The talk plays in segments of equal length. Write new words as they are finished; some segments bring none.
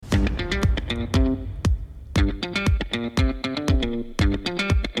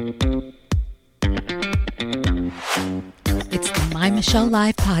Michelle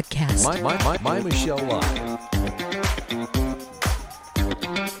Live podcast. My Michelle Live.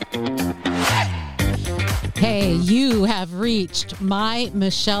 Hey, you have reached My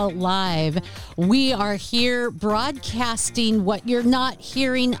Michelle Live. We are here broadcasting what you're not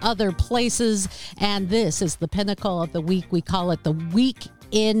hearing other places, and this is the pinnacle of the week. We call it the Week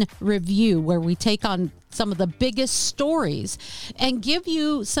in Review, where we take on some of the biggest stories and give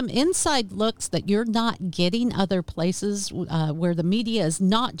you some inside looks that you're not getting other places where the media is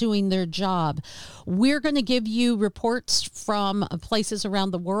not doing their job. We're going to give you reports from places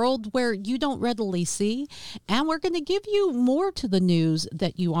around the world where you don't readily see, and we're going to give you more to the news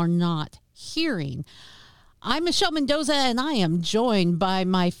that you are not hearing. I'm Michelle Mendoza, and I am joined by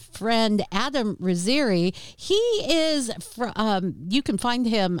my friend Adam Rizzieri. He is, you can find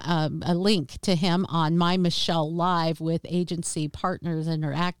him, a link to him on My Michelle Live with Agency Partners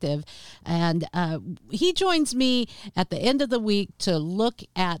Interactive. And he joins me at the end of the week to look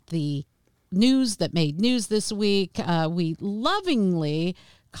at the news that made news this week. We lovingly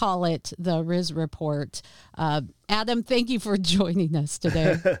call it the Riz Report. Adam, thank you for joining us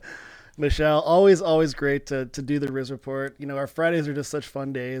today. Michelle, always great to do the Riz Report. You know, our Fridays are just such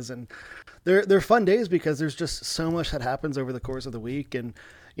fun days, and they're fun days because there's just so much that happens over the course of the week. And,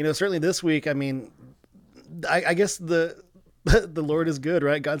 you know, certainly this week, I mean, I guess the Lord is good,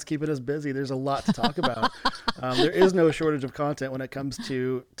 right? God's keeping us busy. There's a lot to talk about. There is no shortage of content when it comes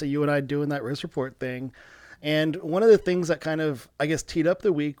to you and I doing that Riz Report thing. And one of the things that kind of, I guess, teed up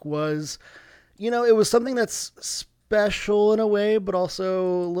the week was, you know, it was something that's special in a way, but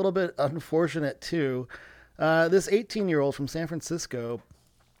also a little bit unfortunate too. This 18-year-old from San Francisco,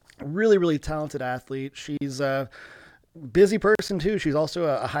 really talented athlete. She's a busy person too. She's also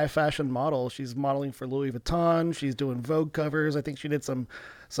a high fashion model. She's modeling for Louis Vuitton. She's doing Vogue covers. I think she did some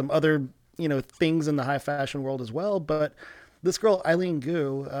other, you know, things in the high fashion world as well. But this girl, Eileen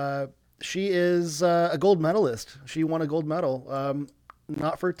Gu, she is a gold medalist. She won a gold medal,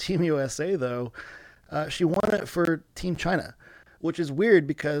 not for Team USA though. She won it for Team China, which is weird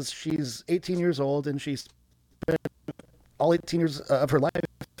because she's 18 years old and she's spent all 18 years of her life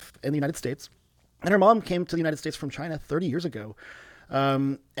in the United States. And her mom came to the United States from China 30 years ago.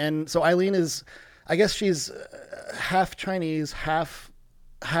 And so Eileen is, I guess she's half Chinese, half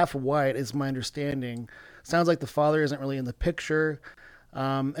white is my understanding. Sounds like the father isn't really in the picture.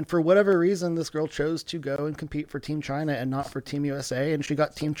 And for whatever reason, this girl chose to go and compete for Team China and not for Team USA. And she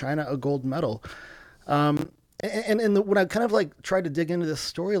got Team China a gold medal. When I kind of like tried to dig into this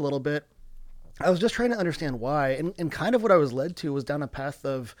story a little bit, I was just trying to understand why. And kind of what I was led to was down a path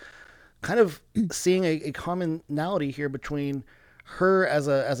of kind of seeing a commonality here between her as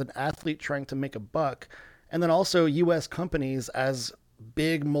an athlete trying to make a buck, and then also U.S. companies as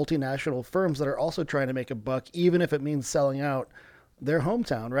big multinational firms that are also trying to make a buck, even if it means selling out their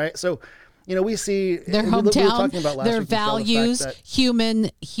hometown, right? So, you know, we see their hometown, their values,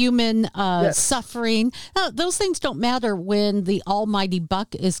 human yes. suffering. Those things don't matter when the almighty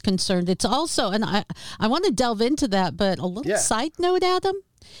buck is concerned. It's also, and I want to delve into that, but a little side note, Adam.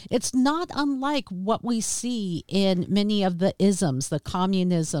 It's not unlike what we see in many of the isms, the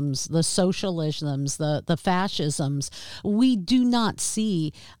communisms, the socialisms, the fascisms. We do not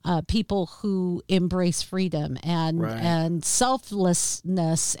see people who embrace freedom and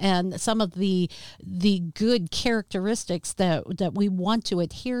selflessness and some of the good characteristics that we want to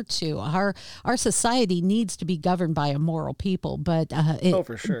adhere to. Our society needs to be governed by a moral people, but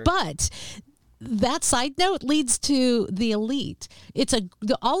for sure. But that side note leads to the elite.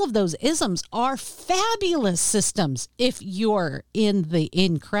 All of those isms are fabulous systems if you're in the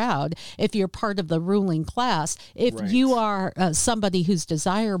in crowd, if you're part of the ruling class, if you are somebody who's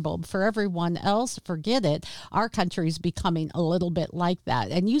desirable. For everyone else, forget it. Our country's becoming a little bit like that.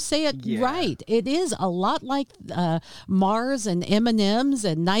 And you say it right. It is a lot like Mars and M&M's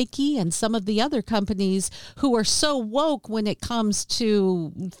and Nike and some of the other companies who are so woke when it comes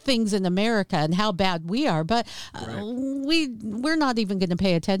to things in America and how bad we are, but we're not even going to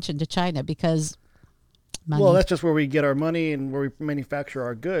pay attention to China because money. Well, that's just where we get our money and where we manufacture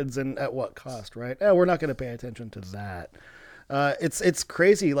our goods, and at what cost, right? We're not going to pay attention to that. It's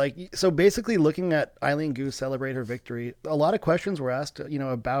crazy. Like, so basically, looking at Eileen Gu celebrate her victory, a lot of questions were asked, you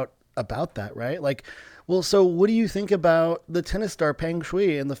know, about that, right? Like, well, so what do you think about the tennis star Peng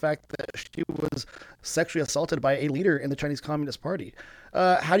Shui and the fact that she was sexually assaulted by a leader in the Chinese Communist Party?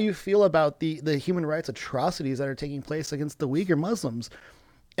 How do you feel about the human rights atrocities that are taking place against the Uyghur Muslims?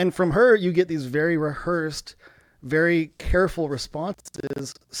 And from her, you get these very rehearsed, very careful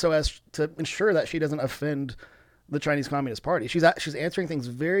responses so as to ensure that she doesn't offend the Chinese Communist Party. She's answering things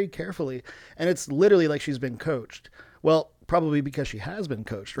very carefully, and it's literally like she's been coached. Well, probably because she has been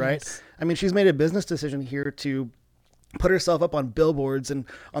coached, right? Yes. I mean, she's made a business decision here to put herself up on billboards and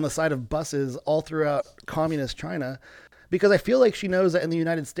on the side of buses all throughout communist China, because I feel like she knows that in the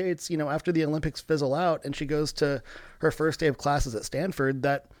United States, you know, after the Olympics fizzle out and she goes to her first day of classes at Stanford,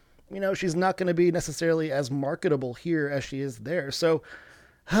 that, you know, she's not going to be necessarily as marketable here as she is there. So,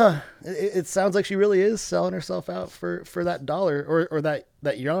 it sounds like she really is selling herself out for that dollar or that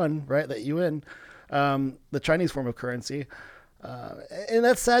yuan, right? That yuan, the Chinese form of currency. And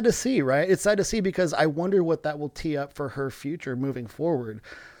that's sad to see, right? It's sad to see because I wonder what that will tee up for her future moving forward.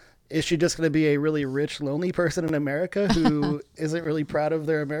 Is she just going to be a really rich, lonely person in America who isn't really proud of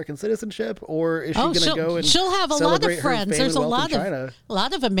their American citizenship, or is she going to go and she'll have a lot of friends? There's a lot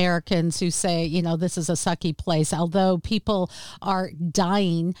of Americans who say, you know, this is a sucky place. Although people are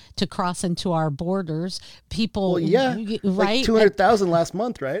dying to cross into our borders, people, right? Like 200,000 last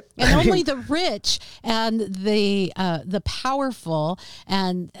month, right? And only the rich and the powerful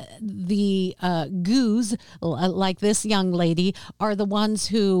and the goos like this young lady are the ones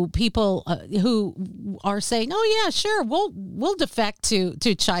who people who are saying, "Oh yeah, sure, we'll defect to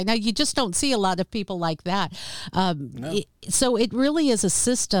China." You just don't see a lot of people like that. No. So it really is a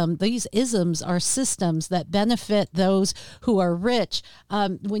system. These isms are systems that benefit those who are rich.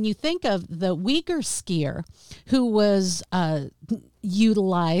 When you think of the Uyghur skier who was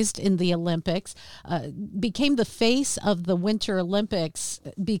utilized in the Olympics, became the face of the Winter Olympics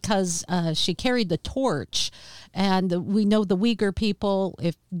because she carried the torch. And we know the Uyghur people,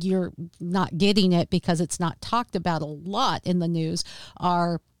 if you're not getting it because it's not talked about a lot in the news,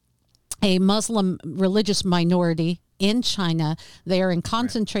 are a Muslim religious minority in China. They are in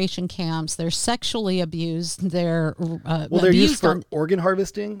concentration camps. They're sexually abused. They're they're used for organ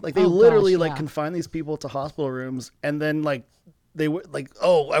harvesting. Like they literally confine these people to hospital rooms, and then they were like,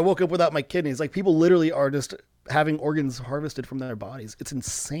 "Oh, I woke up without my kidneys." Like people literally are just having organs harvested from their bodies. It's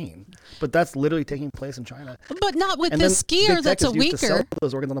insane, but that's literally taking place in China. But not with this skier that's a Uyghur. To sell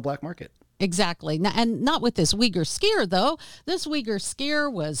those organs on the black market. Exactly. And not with this Uyghur skier, though. This Uyghur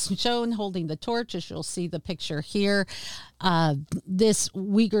skier was shown holding the torch, as you'll see the picture here. This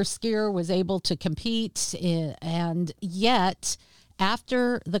Uyghur skier was able to compete, and yet,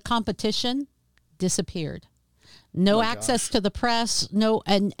 after the competition, disappeared. No access to the press,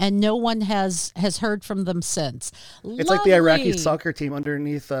 and no one has heard from them since. It's like the Iraqi soccer team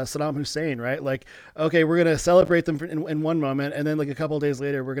underneath Saddam Hussein, right? Like, okay, we're going to celebrate them in one moment, and then like a couple of days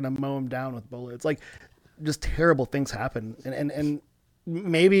later, we're going to mow them down with bullets. Like, just terrible things happen. And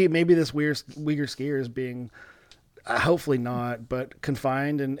maybe this Uyghur skier is being, hopefully not, but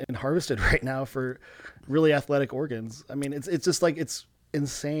confined and harvested right now for really athletic organs. I mean, it's just like, it's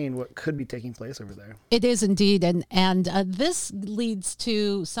insane what could be taking place over there. It is indeed, and this leads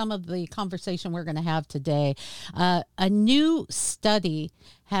to some of the conversation we're going to have today. A new study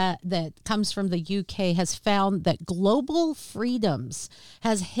that comes from the UK has found that global freedoms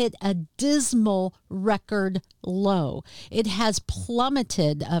has hit a dismal record low. It has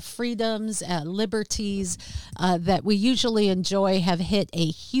plummeted. Freedoms, liberties that we usually enjoy have hit a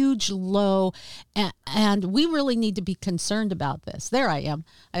huge low, and we really need to be concerned about this. There I am.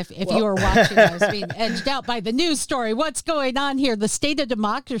 If you were watching, I was being edged out by the news story. What's going on here? The state of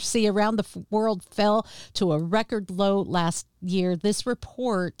democracy around the world fell to a record low last year. This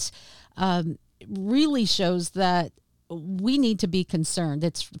report really shows that we need to be concerned.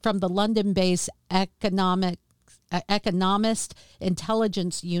 It's from the London-based Economist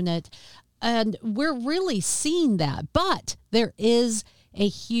Intelligence Unit, and we're really seeing that. But there is a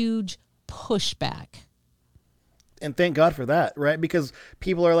huge pushback. And thank God for that, right? Because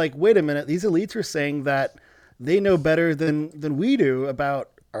people are like, wait a minute, these elites are saying that they know better than we do about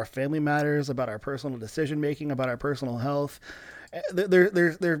our family matters, about our personal decision making, about our personal health.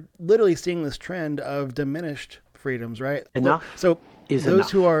 They're literally seeing this trend of diminished freedoms, right? Enough. So is those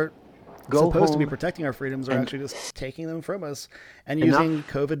enough. who are Go supposed to be home protecting our freedoms are actually just taking them from us and using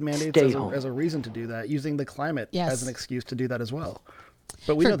COVID mandates as a reason to do that, using the climate as an excuse to do that as well.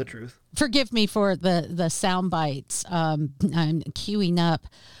 But we know the truth. Forgive me for the sound bites. I'm queuing up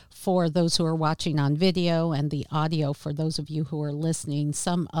for those who are watching on video and the audio for those of you who are listening,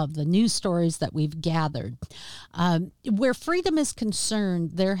 some of the news stories that we've gathered. Where freedom is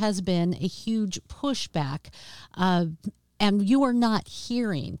concerned, there has been a huge pushback, and you are not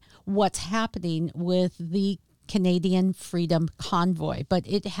hearing what's happening with the Canadian Freedom Convoy, but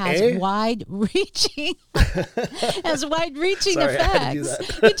it has wide-reaching Sorry, I had to do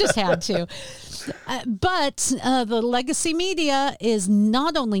effects. that. You just had to. But the legacy media is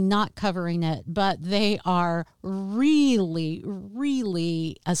not only not covering it, but they are really,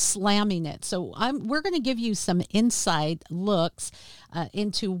 really slamming it. So we're going to give you some inside looks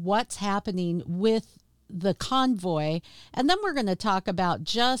into what's happening with the convoy, and then we're going to talk about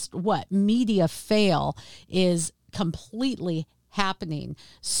just what media fail is completely happening.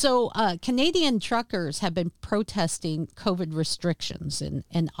 So Canadian truckers have been protesting COVID restrictions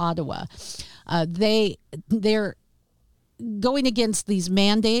in Ottawa. They're going against these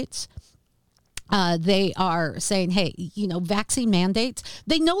mandates. They are saying, hey, vaccine mandates,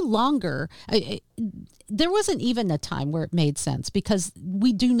 they no longer, there wasn't even a time where it made sense because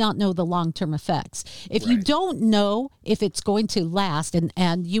we do not know the long-term effects. If you don't know if it's going to last,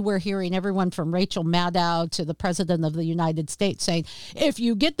 and you were hearing everyone from Rachel Maddow to the President of the United States saying, if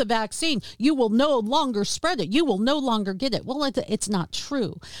you get the vaccine, you will no longer spread it. You will no longer get it. Well, it's not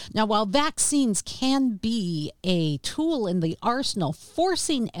true. Now, while vaccines can be a tool in the arsenal,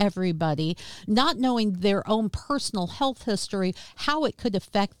 forcing everybody, not knowing their own personal health history, how it could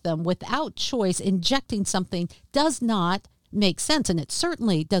affect them without choice, injecting something does not make sense. And it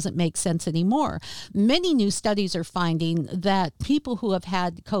certainly doesn't make sense anymore. Many new studies are finding that people who have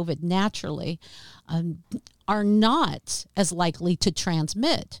had COVID naturally are not as likely to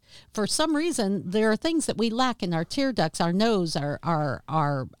transmit. For some reason, there are things that we lack in our tear ducts, our nose, our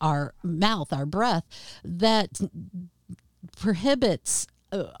mouth, our breath, that prohibits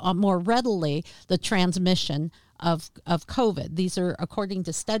more readily the transmission of COVID. These are according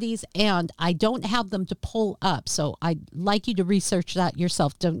to studies, and I don't have them to pull up, so I'd like you to research that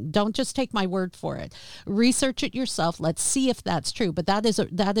yourself. Don't just take my word for it. Research it yourself. Let's see if that's true. But that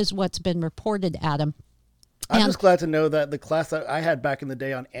is what's been reported, Adam. I'm just glad to know that the class that I had back in the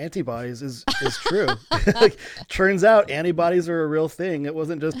day on antibodies is true. Turns out antibodies are a real thing. It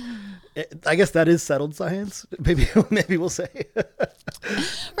wasn't just, I guess that is settled science. Maybe we'll say. Right.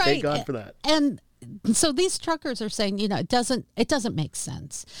 Thank God for that. And so these truckers are saying, it doesn't make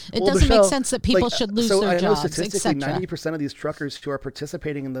sense. It Well, doesn't Michelle, make sense that people should lose their I know jobs, statistically, etc. 90% of these truckers who are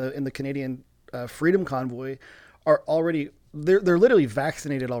participating in the Canadian Freedom Convoy are already, they're literally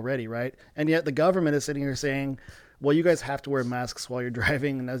vaccinated already, right? And yet the government is sitting here saying, well, you guys have to wear masks while you're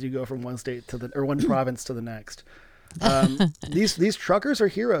driving and as you go from one state to one province to the next. These truckers are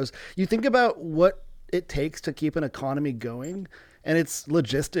heroes. You think about what it takes to keep an economy going, and it's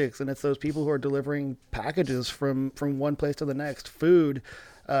logistics, and it's those people who are delivering packages from one place to the next, food,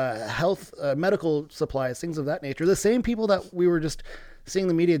 health, medical supplies, things of that nature. The same people that we were just seeing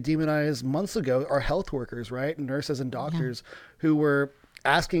the media demonize months ago are health workers, right? Nurses and doctors who were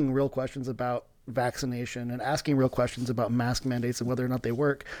asking real questions about vaccination and asking real questions about mask mandates and whether or not they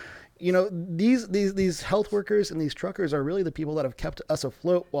work. These health workers and these truckers are really the people that have kept us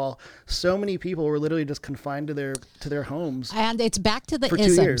afloat while so many people were literally just confined to their homes. And it's back to the for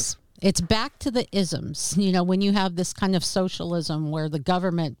isms. 2 years. It's back to the isms. When you have this kind of socialism where the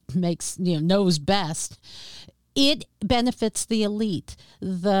government makes, knows best, it benefits the elite,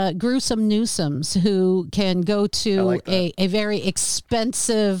 the gruesome Newsomes who can go to a very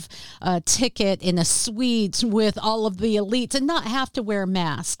expensive ticket in a suite with all of the elites and not have to wear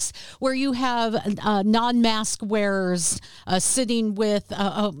masks, where you have non-mask wearers sitting with,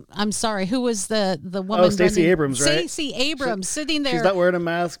 I'm sorry, who was the woman? Stacey Abrams, right? Stacey Abrams sitting there. She's not wearing a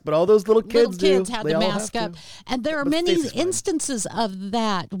mask, but all those little kids have They the all mask have up. to. And there are But many Stacey's fine. instances of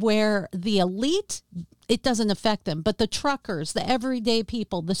that where the elite, it doesn't affect them. But the truckers, the everyday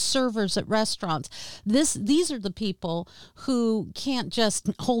people, the servers at restaurants, these are the people who can't just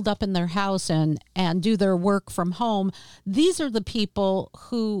hold up in their house and do their work from home. These are the people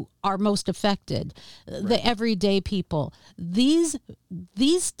who are most affected, the everyday people. These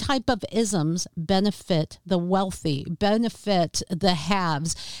type of isms benefit the wealthy, benefit the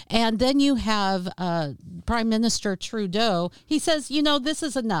haves. And then you have Prime Minister Trudeau. He says, this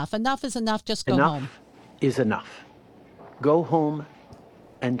is enough. Enough is enough. Just go home. Enough is enough. Go home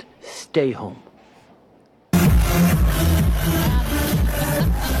and stay home. And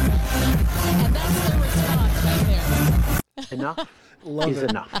that's the response right there. Enough Love is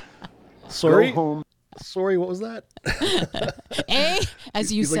it. enough. Sorry, Go home. sorry, what was that?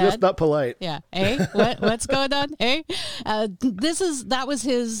 As you He's said. like, that's not polite. Yeah. What's going on? That was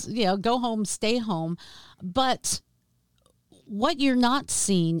his, go home, stay home. But what you're not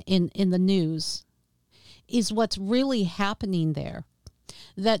seeing in the news is what's really happening there.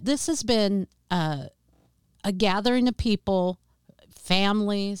 That this has been a gathering of people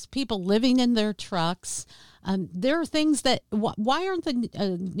families, people living in their trucks. There are things that, why aren't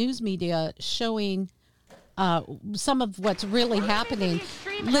the news media showing some of what's really happening?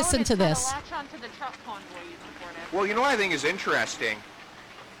 Listen to this. Well, you know what I think is interesting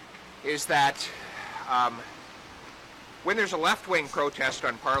is that when there's a left-wing protest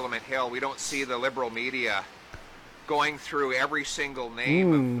on Parliament Hill, we don't see the liberal media going through every single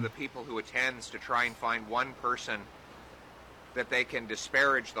name of the people who attends to try and find one person that they can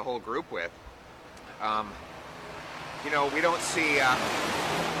disparage the whole group with. You know, we don't see...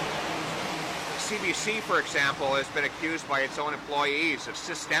 CBC, for example, has been accused by its own employees of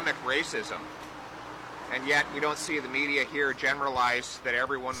systemic racism. And yet we don't see the media here generalize that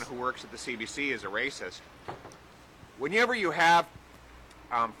everyone who works at the CBC is a racist. Whenever you have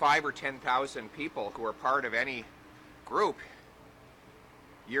 5 or 10,000 people who are part of any group,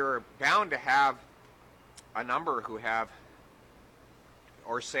 you're bound to have a number who have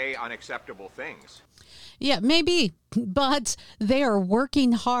or say unacceptable things. Yeah, maybe, but they are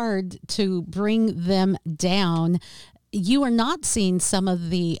working hard to bring them down. You are not seeing some of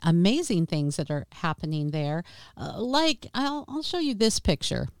the amazing things that are happening there. Like, I'll show you this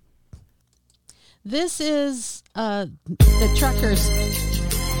picture. This is the truckers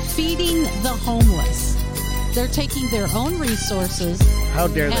feeding the homeless. They're taking their own resources. How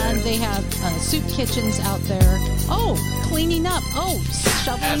dare they? And they have soup kitchens out there. Oh, cleaning up. Oh,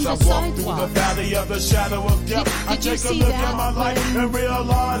 shoveling the sidewalk. Did you see that when we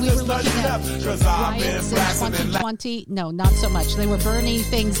were looking at riots in 2020? No, not so much. They were burning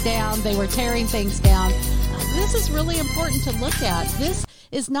things down. They were tearing things down. This is really important to look at. This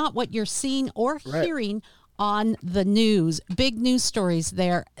is not what you're seeing or hearing on the news. Big news stories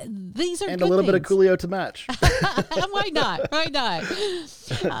there. These are and good a little things. bit of Coolio to match. Why not? Why not?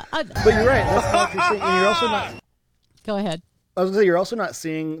 But you're right. That's not what you're seeing. And you're also not. Go ahead. I was going to say, you're also not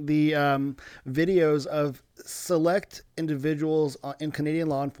seeing the videos of select individuals in Canadian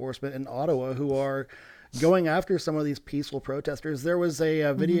law enforcement in Ottawa who are going after some of these peaceful protesters. There was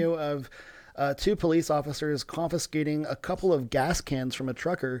a video of 2 police officers confiscating a couple of gas cans from a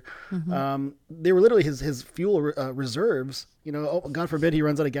trucker. They were literally his fuel reserves. You know, God forbid he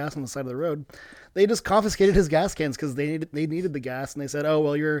runs out of gas on the side of the road. They just confiscated his gas cans because they needed the gas, and they said, "Oh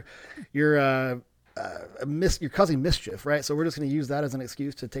well, you're causing mischief, right? So we're just going to use that as an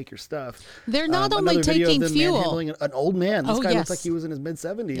excuse to take your stuff." They're not only taking fuel. Manhandling an old man. This guy looks like he was in his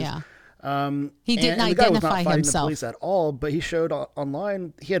mid-70s. Yeah. He didn't and the guy was not identify fighting himself. the police at all, but he showed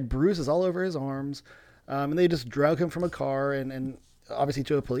online he had bruises all over his arms, and they just drug him from a car and obviously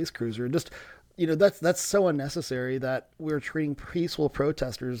to a police cruiser. Just, you know, that's so unnecessary that we're treating peaceful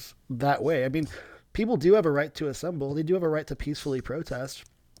protesters that way. I mean, people do have a right to assemble. They do have a right to peacefully protest.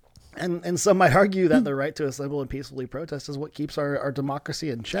 And some might argue that the right to assemble and peacefully protest is what keeps our democracy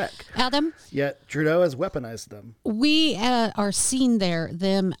in check. Adam? Yet Trudeau has weaponized them. We are seeing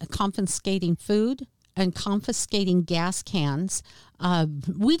them confiscating food and confiscating gas cans.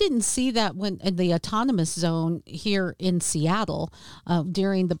 We didn't see that when in the autonomous zone here in Seattle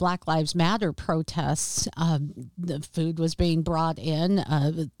during the Black Lives Matter protests. The food was being brought in.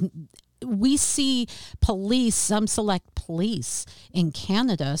 We see police, some select police in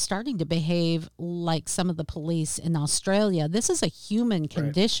Canada starting to behave like some of the police in Australia. This is a human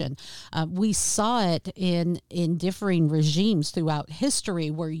condition. Right. We saw it in differing regimes throughout history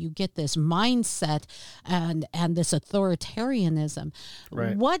where you get this mindset and this authoritarianism.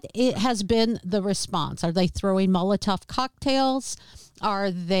 Right. What has been the response? Are they throwing Molotov cocktails? Are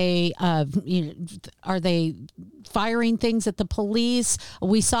they firing things at the police?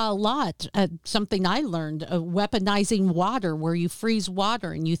 We saw a lot. Something I learned: weaponizing water, where you freeze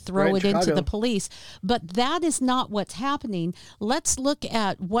water and you throw it into the police. But that is not what's happening. Let's look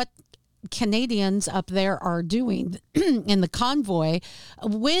at what Canadians up there are doing in the convoy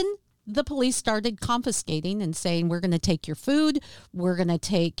when the police started confiscating and saying, we're going to take your food, we're going to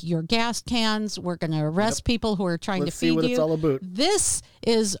take your gas cans, we're going to arrest people who are trying to feed you. Let's see what it's all about. This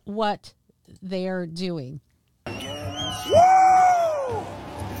is what they're doing.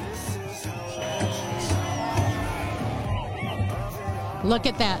 Look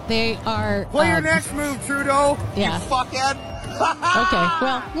at that. They are... Play your next move, Trudeau, yeah. you fuckhead. Okay,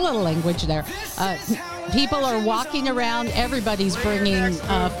 well, a little language there. People are walking around. Everybody's bringing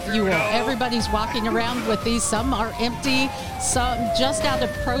fuel. Everybody's walking around with these. Some are empty. Some just out of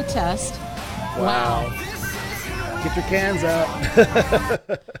protest. Wow. Get your cans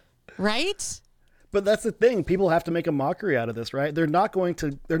out. Right? But that's the thing. People have to make a mockery out of this, right? They're not going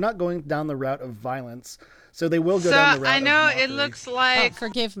down the route of violence. So they will go down the route of mockery. It looks like...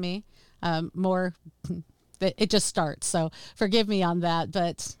 forgive me. More It just starts. So forgive me on that,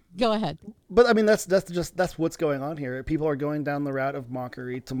 but go ahead. But I mean, that's what's going on here. People are going down the route of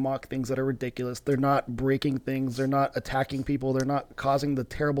mockery to mock things that are ridiculous. They're not breaking things. They're not attacking people. They're not causing the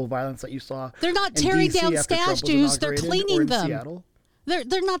terrible violence that you saw. They're not in tearing DC down after Trump was statues. They're inaugurated, cleaning or in them. Seattle.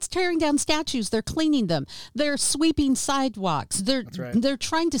 They're not tearing down statues. They're cleaning them. They're sweeping sidewalks. They're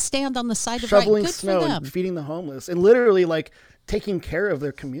trying to stand on the side of shoveling right. Good snow for them. and feeding the homeless, and literally like taking care of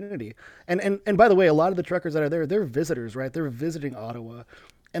their community. And by the way, a lot of the truckers that are there, they're visitors, right? They're visiting Ottawa.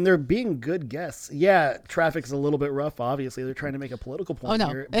 And they're being good guests. Yeah, traffic's a little bit rough, obviously. They're trying to make a political point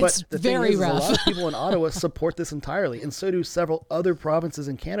here. It's but the very thing is, rough. a lot of people in Ottawa support this entirely, and so do several other provinces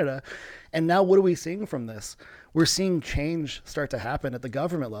in Canada. And now what are we seeing from this? We're seeing change start to happen at the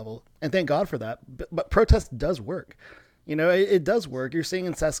government level, and thank God for that. But protest does work. You know, it does work. You're seeing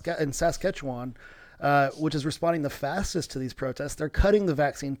in Saskatchewan, which is responding the fastest to these protests, they're cutting the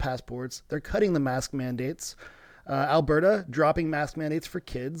vaccine passports. They're cutting the mask mandates. Alberta dropping mask mandates for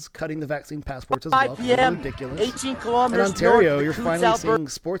kids, cutting the vaccine passports as well. 5 p.m. Ridiculous. 18 kilometers In Ontario, north you're of finally Alberta. seeing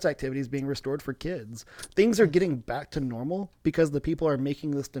sports activities being restored for kids. Things are getting back to normal because the people are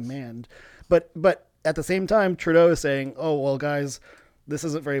making this demand. But at the same time, Trudeau is saying, "Oh well, guys, this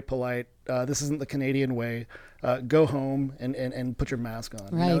isn't very polite. This isn't the Canadian way. Go home and put your mask on."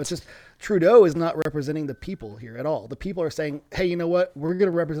 Right. You know, it's just Trudeau is not representing the people here at all. The people are saying, "Hey, you know what? We're going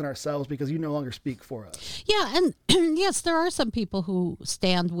to represent ourselves because you no longer speak for us." Yeah, and yes, there are some people who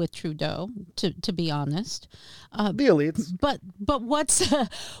stand with Trudeau. To be honest, The elites. but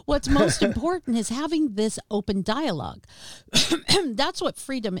what's most important is having this open dialogue. That's what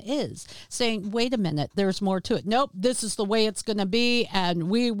freedom is. Saying, wait a minute, there's more to it. Nope, this is the way it's going to be, and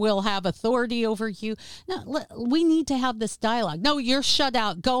we will have authority over you. No, we need to have this dialogue. No, you're shut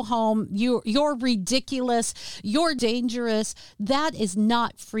out. Go home. You're ridiculous. You're dangerous. That is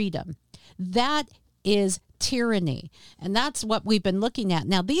not freedom. That is tyranny. And that's what we've been looking at.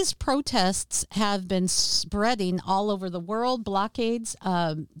 Now, these protests have been spreading all over the world. Blockades,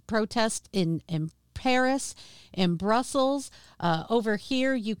 protests in Paris, in Brussels. Over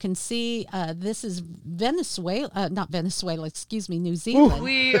here, you can see this is Venezuela, not Venezuela, excuse me, New Zealand.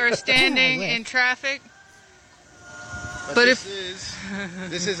 We are standing in traffic. But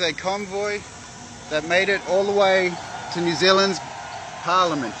this is a convoy that made it all the way to New Zealand's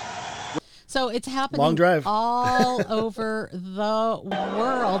Parliament. So it's happening Long drive. all over the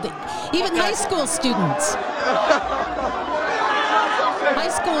world. Even high school students. High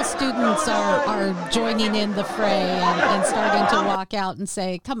school students are joining in the fray and starting to walk out and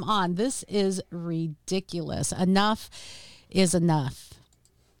say, come on, this is ridiculous. Enough is enough.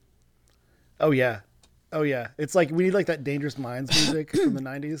 Oh yeah. It's like we need like that Dangerous Minds music from the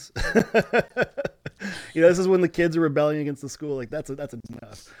 90s. You know, this is when the kids are rebelling against the school. Like that's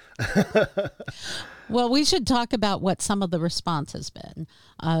enough. Well, we should talk about what some of the response has been.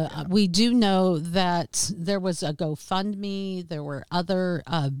 We do know that there was a GoFundMe. There were other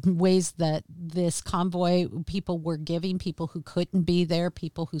ways that this convoy, people were giving, people who couldn't be there,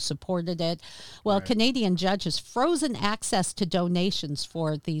 people who supported it. Well, right. A Canadian judge has frozen access to donations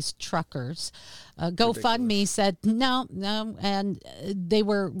for these truckers. GoFundMe said no, and they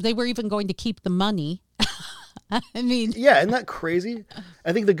were even going to keep the money. I mean, yeah, isn't that crazy?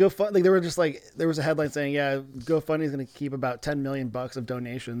 I think the GoFundMe, like, they were just like, there was a headline saying, yeah, GoFundMe is going to keep about $10 million of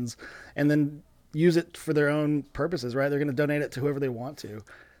donations and then use it for their own purposes, right? They're going to donate it to whoever they want to.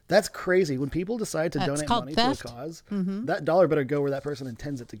 That's crazy. When people decide to donate money theft. to a cause, that dollar better go where that person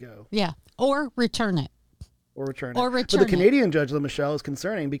intends it to go. Yeah, or return it. But the Canadian judge, Michelle, is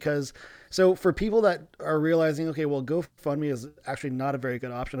concerning because, so for people that are realizing, okay, well, GoFundMe is actually not a very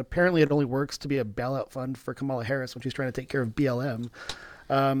good option. Apparently, it only works to be a bailout fund for Kamala Harris when she's trying to take care of BLM.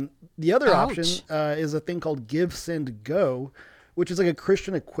 The other option is a thing called Give, Send, Go, which is like a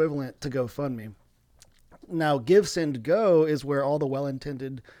Christian equivalent to GoFundMe. Now, Give, Send, Go is where all the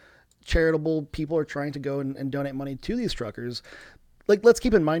well-intended charitable people are trying to go and donate money to these truckers. Like, let's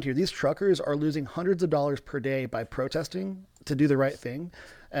keep in mind here, these truckers are losing hundreds of dollars per day by protesting to do the right thing,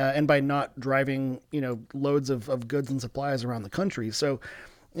 and by not driving, loads of goods and supplies around the country. So,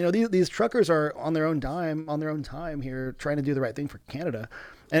 these truckers are on their own time here, trying to do the right thing for Canada,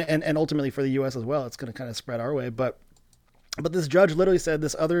 and ultimately for the U.S. as well. It's going to kind of spread our way, but this judge literally said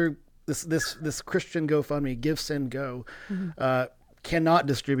this Christian GoFundMe, Give, Send, Go, cannot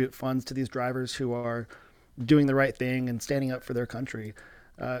distribute funds to these drivers who are doing the right thing and standing up for their country.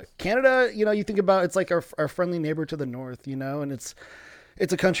 Canada, you think about, it's like our friendly neighbor to the north, and it's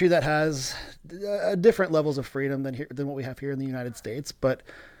a country that has different levels of freedom than what we have here in the United States. But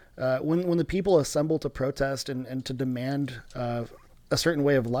when the people assemble to protest and to demand a certain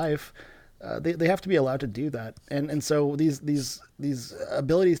way of life, they have to be allowed to do that. And so these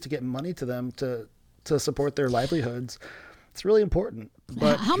abilities to get money to them to support their livelihoods, it's really important.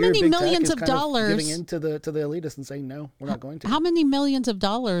 But how here, many big millions tech of is kind dollars giving in to the elitists and saying no, we're not going to. How many millions of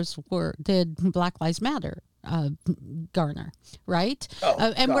dollars did Black Lives Matter garner, right?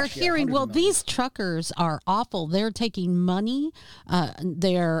 And we're hearing, well, these truckers are awful. They're taking money.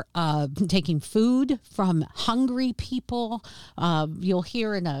 They're taking food from hungry people. You'll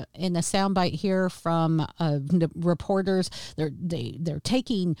hear in a soundbite here from the reporters. They're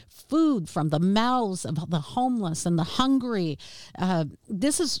taking food from the mouths of the homeless and the hungry.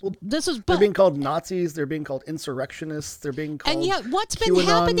 This is. They're being called Nazis. They're being called insurrectionists. They're being called. And yet, what's been QAnon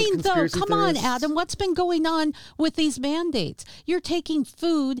happening though? Come on, theorists. Adam. What's been going on with these mandates? You're taking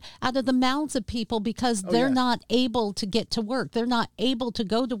food out of the mouths of people because they're not able to get to work. They're not able to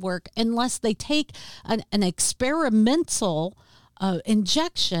go to work unless they take an experimental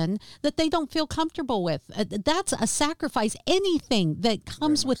injection that they don't feel comfortable with. That's a sacrifice. Anything that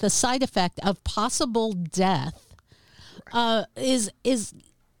comes with the side effect of possible death is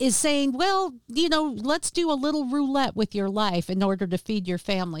saying, well, let's do a little roulette with your life in order to feed your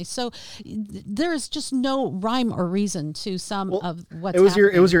family. So there's just no rhyme or reason to some of what's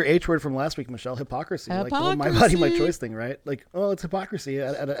happening. It was your H word from last week, Michelle. Hypocrisy. Like, well, my body, my choice thing, right? Like, oh, it's hypocrisy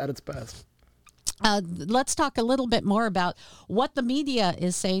at its best. Let's talk a little bit more about what the media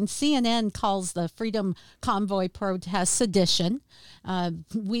is saying. CNN calls the Freedom Convoy protest sedition.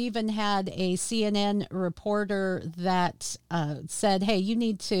 We even had a CNN reporter that said, hey, you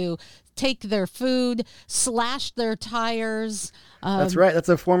need to take their food, slash their tires. That's right. That's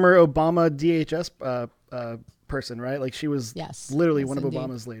a former Obama DHS person, right? Like she was literally one of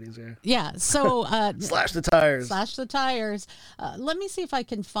Obama's ladies. Yeah. So slash the tires. Slash the tires. Let me see if I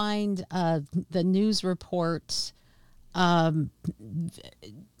can find the news report.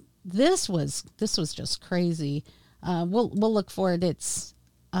 This was just crazy. We'll look for it. It's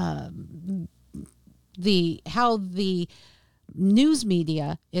how the news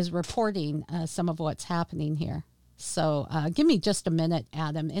media is reporting some of what's happening here. So give me just a minute,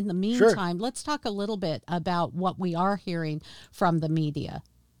 Adam. In the meantime, let's talk a little bit about what we are hearing from the media.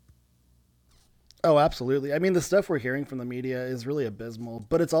 Oh, absolutely. I mean, the stuff we're hearing from the media is really abysmal.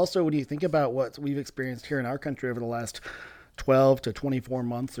 But it's also, when you think about what we've experienced here in our country over the last 12 to 24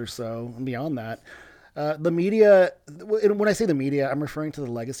 months or so, and beyond that, the media, when I say the media, I'm referring to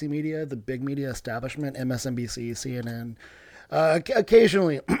the legacy media, the big media establishment, MSNBC, CNN,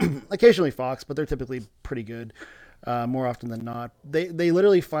 occasionally Fox, but they're typically pretty good. More often than not, they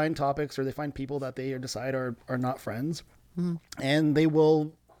literally find topics or they find people that they decide are not friends, and they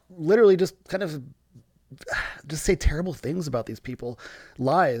will literally just kind of just say terrible things about these people,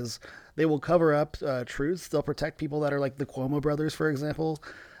 lies. They will cover up truths. They'll protect people that are like the Cuomo brothers, for example.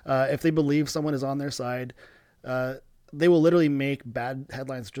 If they believe someone is on their side, they will literally make bad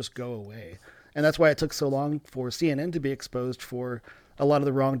headlines just go away. And that's why it took so long for CNN to be exposed for a lot of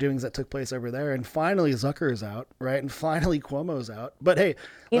the wrongdoings that took place over there. And finally, Zucker is out, right? And finally, Cuomo's out. But hey,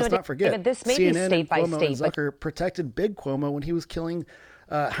 let's not forget, David, this may be CNN state by and Cuomo state, and Zucker protected Big Cuomo when he was killing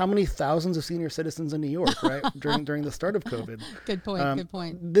how many thousands of senior citizens in New York, right? during the start of COVID. Good point. Good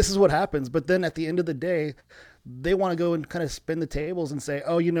point. This is what happens. But then at the end of the day, they want to go and kind of spin the tables and say,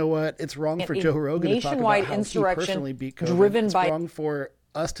 oh, you know what? It's wrong for Joe Rogan to talk about how he personally beat COVID. It's wrong for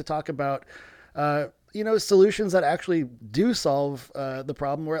us to talk about solutions that actually do solve the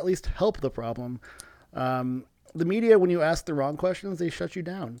problem, or at least help the problem. The media, when you ask the wrong questions, they shut you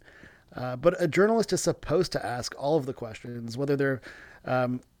down. But a journalist is supposed to ask all of the questions, whether they're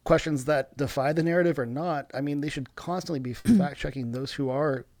questions that defy the narrative or not. I mean, they should constantly be fact-checking those who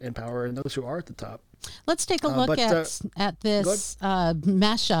are in power and those who are at the top. Let's take a look at this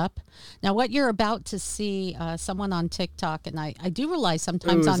mashup. Now, what you're about to see, someone on TikTok, and I do rely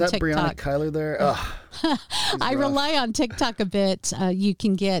sometimes on TikTok. Is that Breonna Kyler there? I rely on TikTok a bit. You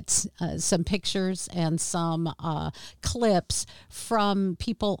can get some pictures and some clips from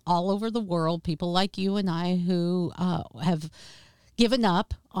people all over the world, people like you and I who have given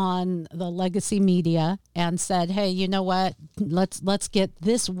up on the legacy media and said, hey, you know what, let's get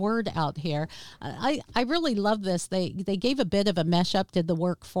this word out here. I really love this. They gave a bit of a mesh up, did the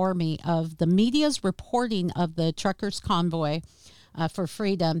work for me, of the media's reporting of the truckers convoy for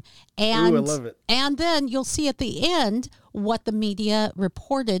freedom. And, ooh, I love it. And then you'll see at the end what the media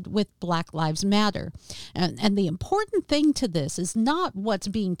reported with Black Lives Matter. And the important thing to this is not what's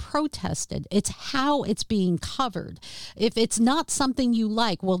being protested, it's how it's being covered. If it's not something you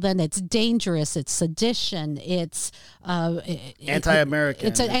like, well, then it's dangerous, it's sedition, it's anti-American.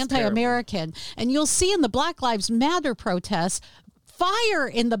 It's an anti-American. Terrible. And you'll see in the Black Lives Matter protests, fire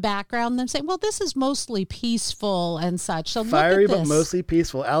in the background. Them saying, well, this is mostly peaceful and such. So Fiery, look at but this. mostly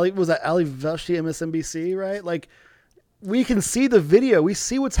peaceful. Was that Ali Velshi, MSNBC, right? Like, we can see the video. We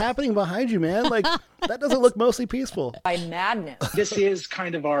see what's happening behind you, man. Like, that doesn't look mostly peaceful. By madness. This is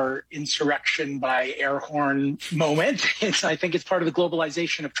kind of our insurrection by air horn moment. I think it's part of the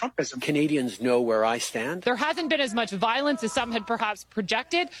globalization of Trumpism. Canadians know where I stand. There hasn't been as much violence as some had perhaps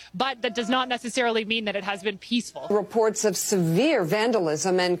projected, but that does not necessarily mean that it has been peaceful. Reports of severe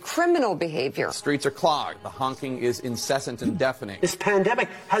vandalism and criminal behavior. Streets are clogged. The honking is incessant and deafening. This pandemic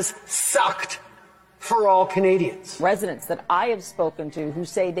has sucked for all Canadians. Residents that I have spoken to who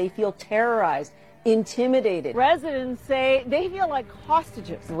say they feel terrorized, intimidated. Residents say they feel like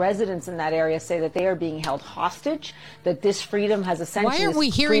hostages. Residents in that area say that they are being held hostage, that this freedom has essentially... Why aren't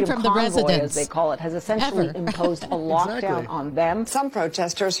we hearing from the convoy, residents? as they call it, has essentially imposed a lockdown Exactly. on them. Some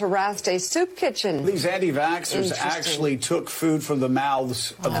protesters harassed a soup kitchen. These anti-vaxxers actually took food from the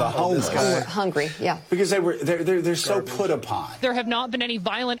mouths of the homeless. Hungry, yeah. Because they're so put upon. There have not been any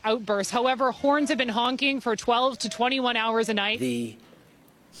violent outbursts. However, horns have been honking for 12 to 21 hours a night. The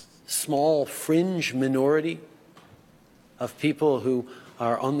small fringe minority of people who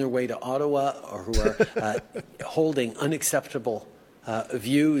are on their way to Ottawa or who are holding unacceptable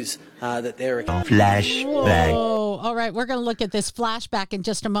views that they're... Flashback. Oh, all right. We're going to look at this flashback in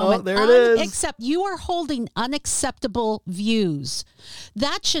just a moment. Oh, there it is. Except you are holding unacceptable views.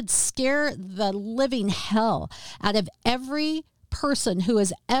 That should scare the living hell out of every person who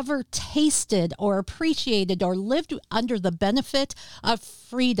has ever tasted or appreciated or lived under the benefit of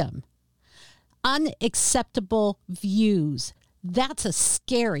freedom. Unacceptable views. That's a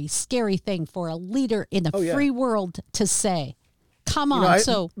scary, scary thing for a leader in a free world to say. Come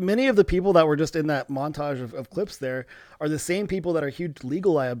on. Many of the people that were just in that montage of clips there are the same people that are huge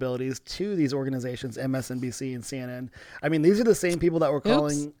legal liabilities to these organizations, MSNBC and CNN. I mean, these are the same people that were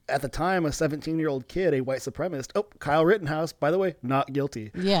calling at the time a 17-year-old kid a white supremacist. Oh, Kyle Rittenhouse, by the way, not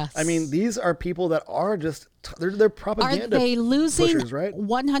guilty. Yes. I mean, these are people that are just they're propaganda. Are they losing pushers, right?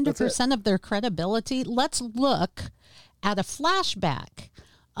 100% of their credibility? Let's look at a flashback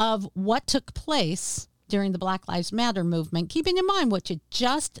of what took place during the Black Lives Matter movement, keeping in mind what you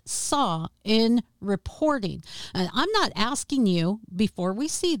just saw in reporting. And I'm not asking you, before we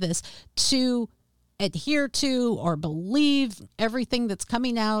see this, to adhere to or believe everything that's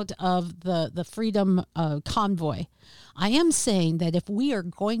coming out of the Freedom Convoy. I am saying that if we are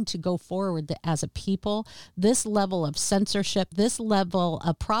going to go forward as a people, this level of censorship, this level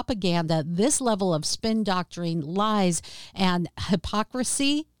of propaganda, this level of spin doctrine, lies, and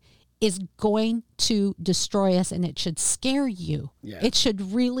hypocrisy is going to destroy us, and it should scare you. Yeah. It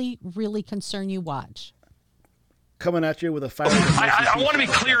should really, really concern you. Watch. Coming at you with a fire. I want to be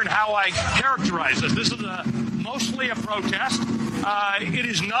clear in how I characterize this. This is mostly a protest. It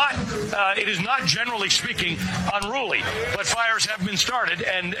is not generally speaking unruly, but fires have been started,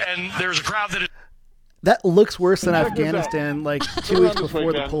 and there's a crowd that is. That looks worse than Afghanistan, like 2 weeks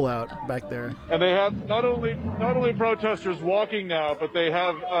before the pullout back there. And they have not only protesters walking now, but they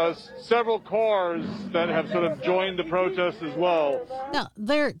have several cars that have sort of joined the protest as well. Now,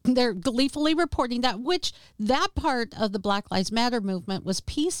 they're gleefully reporting that part of the Black Lives Matter movement was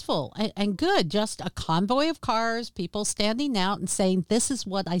peaceful and good. Just a convoy of cars, people standing out and saying, "This is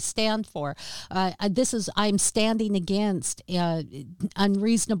what I stand for. I'm standing against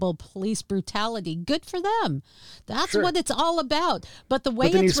unreasonable police brutality." Good for them. That's what it's all about. But the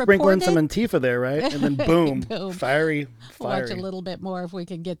way then it's you sprinkle in reported, some Antifa there, right? And then boom, fiery. Watch a little bit more if we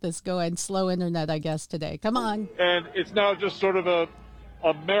can get this going. Slow internet, I guess, today. Come on. And it's now just sort of a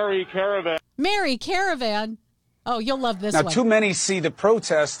merry caravan. Merry caravan. Oh, you'll love this now, one. Too many see the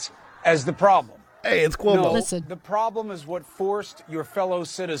protests as the problem. Hey, it's Cuomo. No, listen. The problem is what forced your fellow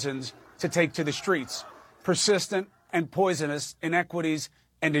citizens to take to the streets. Persistent and poisonous inequities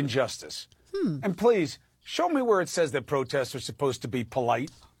and injustice. And please, show me where it says that protests are supposed to be polite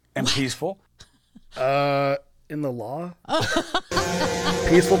and peaceful. In the law?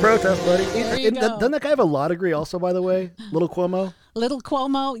 Peaceful protest, buddy. Doesn't that guy have a law degree also, by the way? Little Cuomo? Little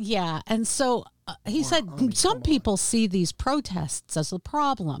Cuomo, yeah. And so he said some people see these protests as a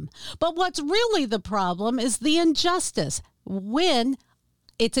problem. But what's really the problem is the injustice. When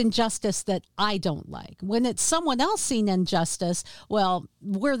it's injustice that I don't like. When it's someone else seeing injustice, well,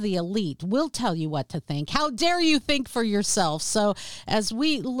 we're the elite. We'll tell you what to think. How dare you think for yourself? So as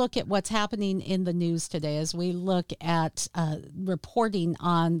we look at what's happening in the news today, as we look at reporting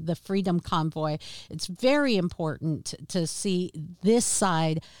on the Freedom Convoy, it's very important to see this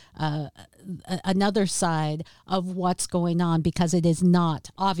side another side of what's going on, because it is not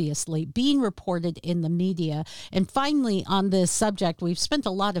obviously being reported in the media. And finally, on this subject, we've spent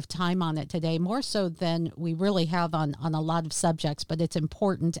a lot of time on it today, more so than we really have on a lot of subjects, but it's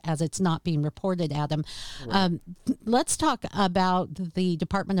important as it's not being reported, Adam. Right. Let's talk about the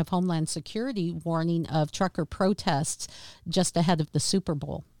Department of Homeland Security warning of trucker protests just ahead of the Super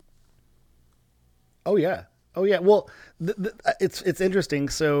Bowl. Oh, yeah. Well, it's interesting.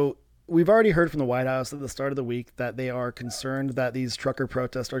 So we've already heard from the White House at the start of the week that they are concerned that these trucker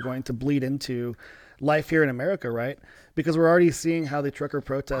protests are going to bleed into life here in America, right? Because we're already seeing how the trucker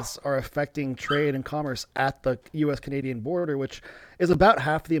protests are affecting trade and commerce at the U.S.-Canadian border, which is about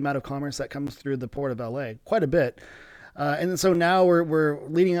half the amount of commerce that comes through the port of L.A., quite a bit. And so now we're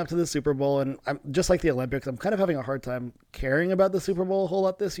leading up to the Super Bowl, and I'm just like the Olympics, I'm kind of having a hard time caring about the Super Bowl a whole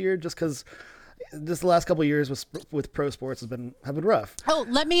lot this year, just because just the last couple of years with pro sports have been rough. Oh,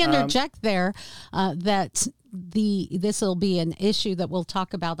 let me interject there that this will be an issue that we'll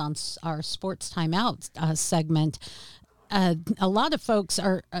talk about on our Sports Timeout segment. A lot of folks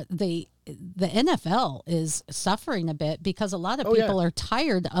are the NFL is suffering a bit because a lot of people are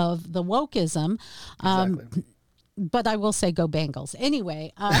tired of the wokeism. Exactly. But I will say, go Bengals.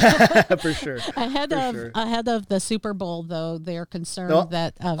 Anyway, for sure. Ahead of the Super Bowl, though, they're concerned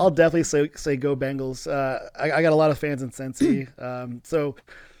that I'll definitely say go Bengals. I got a lot of fans in Cincy, so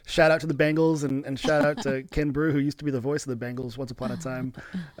shout out to the Bengals and shout out to Ken Brew, who used to be the voice of the Bengals once upon a time,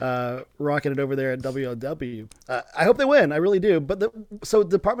 rocking it over there at WLW. I hope they win. I really do. But so the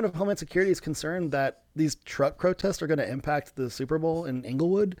Department of Homeland Security is concerned that these truck protests are going to impact the Super Bowl in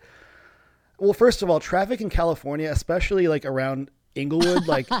Inglewood. Well, first of all, traffic in California, especially like around Inglewood,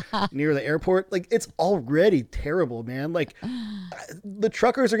 like near the airport, like it's already terrible, man. Like the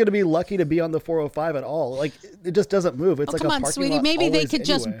truckers are going to be lucky to be on the 405 at all. Like it just doesn't move. It's like come a on, parking sweetie. lot Maybe they could anyway.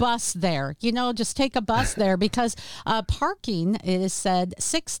 just bus there. Just take a bus there because parking, it is said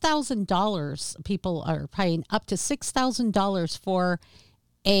 $6,000. People are paying up to $6,000 for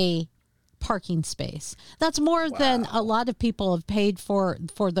a parking space. That's more than a lot of people have paid for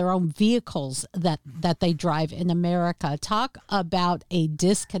their own vehicles that they drive in America. Talk about a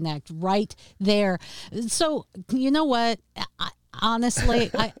disconnect right there. So you know what?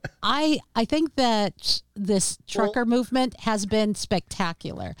 Honestly, I think that this trucker movement has been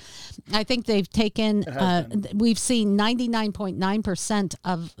spectacular. I think they've taken, we've seen 99.9%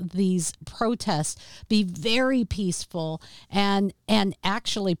 of these protests be very peaceful and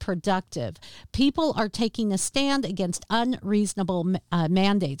actually productive. People are taking a stand against unreasonable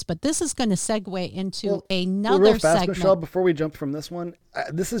mandates, but this is going to segue into another real fast, segment. Michelle, before we jump from this one,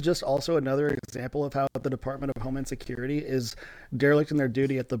 this is just also another example of how the Department of Homeland Security is derelict in their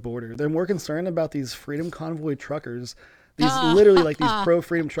duty at the border. They're more concerned about these freedom convoy truckers, these literally like these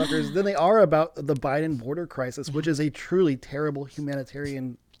pro-freedom truckers, than they are about the Biden border crisis, which is a truly terrible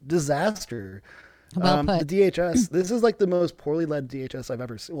humanitarian disaster. Well put. The DHS, this is like the most poorly led DHS I've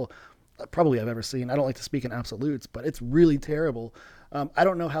ever seen. Well, probably I've ever seen. I don't like to speak in absolutes, but it's really terrible. I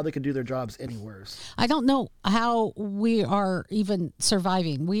don't know how they could do their jobs any worse. I don't know how we are even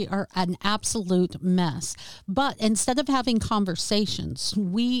surviving. We are an absolute mess. But instead of having conversations,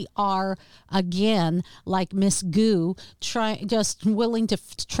 we are, again, like Miss Goo, just willing to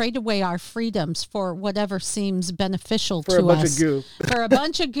trade away our freedoms for whatever seems beneficial to us. For a bunch of goo. For a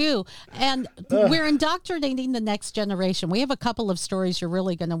bunch of goo. And we're indoctrinating the next generation. We have a couple of stories you're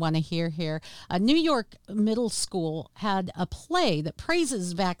really going to want to hear here. A New York middle school had a play that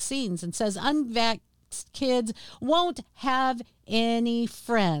praises vaccines and says unvaxxed kids won't have any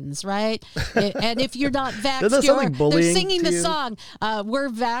friends, right? And if you're not vaxxed, they're singing the song, we're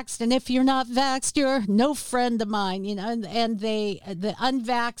vaxxed, and if you're not vaxxed, you're no friend of mine, and the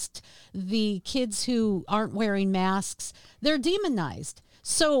unvaxxed, the kids who aren't wearing masks, they're demonized.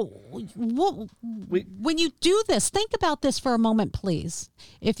 So when you do this, think about this for a moment, please.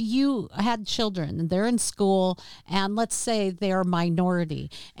 If you had children and they're in school and let's say they're a minority,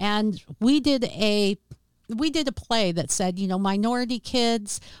 and we did a play that said, minority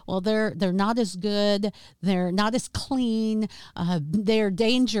kids, well, they're not as good, they're not as clean, they're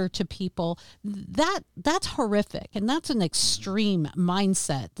danger to people. That's horrific, and that's an extreme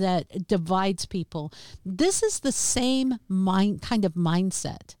mindset that divides people. This is the same kind of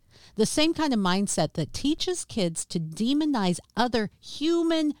mindset. The same kind of mindset that teaches kids to demonize other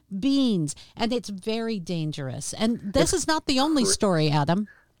human beings, and it's very dangerous. And this is not the only story, Adam.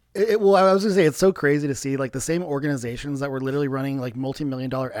 Well, I was going to say, it's so crazy to see like the same organizations that were literally running like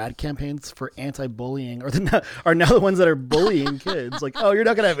multi-million-dollar ad campaigns for anti-bullying are now the ones that are bullying kids. Like, oh, you're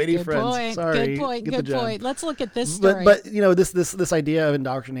not going to have any Good friends. point. Sorry. Good point. Let's look at this story. But this idea of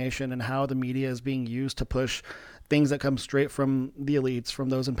indoctrination and how the media is being used to push things that come straight from the elites, from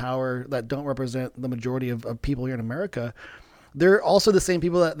those in power that don't represent the majority of people here in America. They're also the same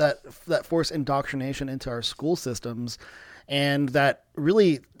people that force indoctrination into our school systems, and that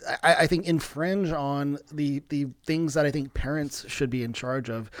really, I think, infringe on the things that I think parents should be in charge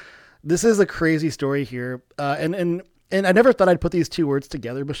of. This is a crazy story here. And I never thought I'd put these two words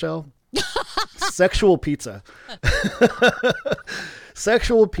together, Michelle. Sexual pizza.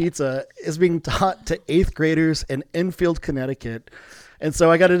 Sexual pizza is being taught to 8th graders in Enfield, Connecticut. And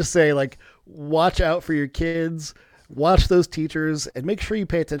so I got to just say, like, watch out for your kids. Watch those teachers and make sure you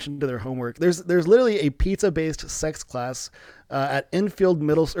pay attention to their homework. There's literally a pizza-based sex class at an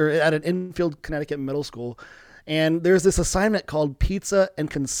Enfield, Connecticut middle school, and there's this assignment called Pizza and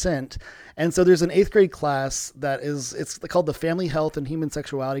Consent. And so there's an 8th grade class it's called the Family Health and Human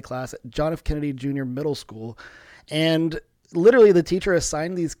Sexuality class at John F. Kennedy Jr. Middle School, and literally the teacher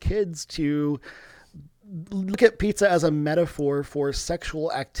assigned these kids to look at pizza as a metaphor for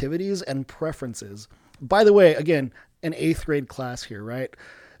sexual activities and preferences. By the way, again, an 8th grade class here, right?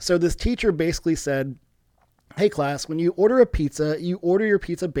 So this teacher basically said, hey class, when you order a pizza, you order your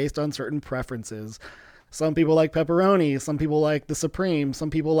pizza based on certain preferences. Some people like pepperoni, some people like the Supreme, some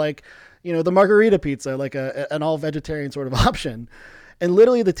people like, the margarita pizza, like an all vegetarian sort of option. And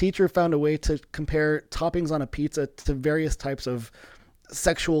literally the teacher found a way to compare toppings on a pizza to various types of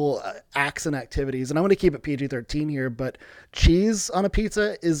sexual acts and activities. And I want to keep it PG-13 here, but cheese on a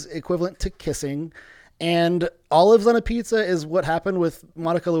pizza is equivalent to kissing. And olives on a pizza is what happened with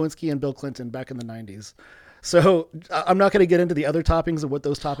Monica Lewinsky and Bill Clinton back in the 90s. So I'm not going to get into the other toppings of what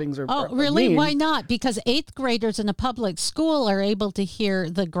those toppings are. Oh, really? Mean. Why not? Because 8th graders in a public school are able to hear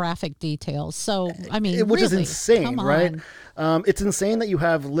the graphic details. So, I mean, which really, is insane, right? On. It's insane that you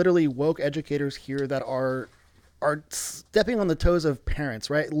have literally woke educators here that are stepping on the toes of parents,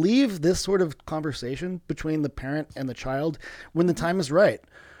 right? Leave this sort of conversation between the parent and the child when the time is right.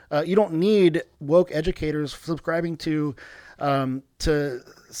 You don't need woke educators subscribing to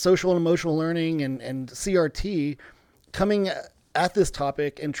social and emotional learning and CRT coming at this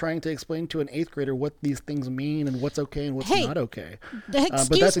topic and trying to explain to an 8th grader what these things mean and what's okay and what's not okay. Excuse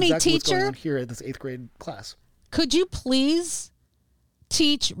but that's me, exactly teacher. what's going on here at this 8th grade class. Could you please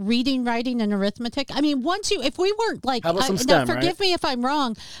teach reading, writing, and arithmetic? I mean, if we weren't like, how about some STEM, now forgive right? me if I'm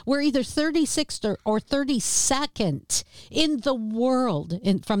wrong, we're either 36th or 32nd in the world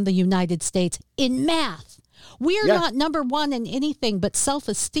from the United States in math. We are not number one in anything but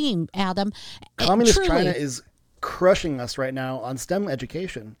self-esteem, Adam. Communist Truly. China is crushing us right now on STEM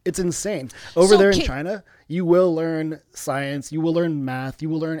education. It's insane. Over there in China, you will learn science, you will learn math, you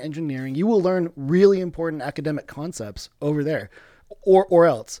will learn engineering, you will learn really important academic concepts over there, or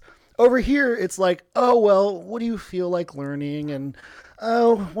else. Over here, it's like, oh, well, what do you feel like learning? And,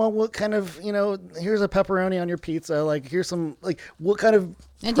 oh, well, what kind of, here's a pepperoni on your pizza. Like, here's some, like, what kind of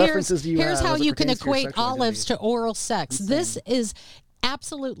preferences do you have? Here's how you can equate olives identity? to oral sex. Insane. This is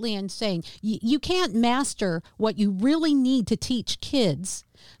absolutely insane. You can't master what you really need to teach kids.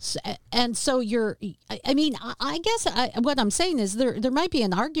 And so I guess what I'm saying is there might be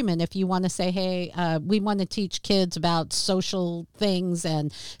an argument if you want to say, hey, we want to teach kids about social things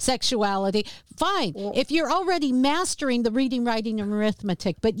and sexuality. Fine. If you're already mastering the reading, writing, and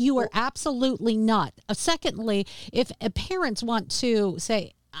arithmetic, but you are absolutely not. Secondly, if parents want to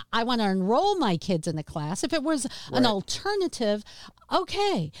say, I want to enroll my kids in a class. If it was an alternative,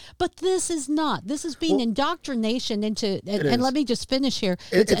 okay. But this is not. This is being indoctrination into, and let me just finish here.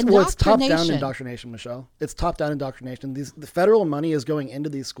 It's top-down indoctrination, Michelle. It's top-down indoctrination. The federal money is going into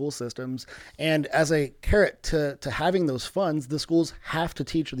these school systems, and as a carrot to having those funds, the schools have to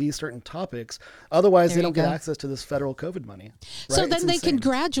teach these certain topics. Otherwise, they don't get access to this federal COVID money. Right? So then they can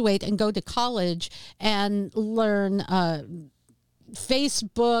graduate and go to college and learn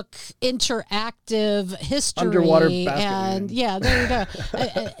Facebook interactive history, underwater basket and there you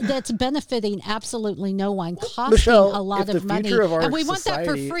go. That's benefiting absolutely no one, costing Michelle, a lot of money, and we want that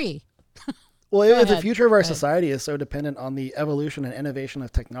for free. Well, if the future of our society is so dependent on the evolution and innovation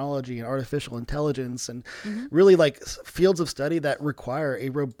of technology and artificial intelligence, and really like fields of study that require a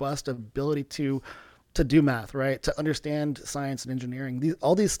robust ability to do math, right? To understand science and engineering,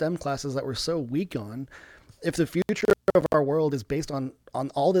 all these STEM classes that we're so weak on. If the future of our world is based on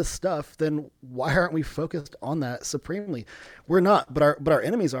all this stuff, then why aren't we focused on that supremely? We're not, but our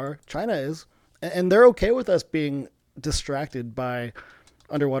enemies are. China is, and they're okay with us being distracted by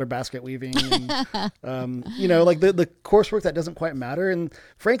underwater basket weaving, and, you know, like the coursework that doesn't quite matter. And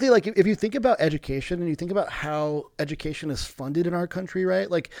frankly, like if you think about education and you think about how education is funded in our country, right?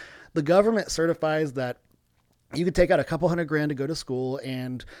 Like the government certifies that you could take out a couple $100,000 to go to school,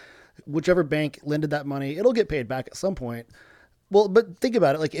 and whichever bank lended that money, it'll get paid back at some point. Well, but think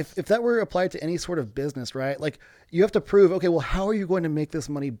about it. Like if that were applied to any sort of business, right? Like you have to prove, okay, well, how are you going to make this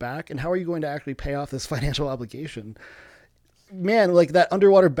money back? And how are you going to actually pay off this financial obligation? Man, like that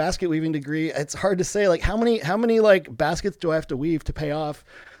underwater basket weaving degree, it's hard to say, like how many like baskets do I have to weave to pay off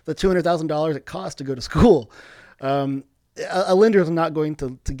the $200,000 it costs to go to school? A lender is not going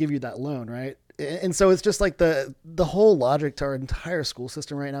to give you that loan, right? And so it's just like the whole logic to our entire school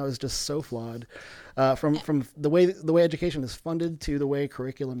system right now is just so flawed, from the way education is funded to the way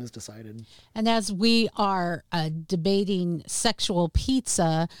curriculum is decided. And as we are debating sexual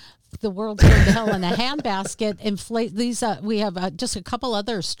pizza, the world's going to hell in a handbasket. Inflate these. We have just a couple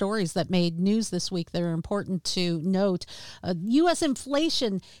other stories that made news this week that are important to note. U.S.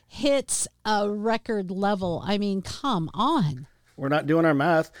 inflation hits a record level. I mean, come on. We're not doing our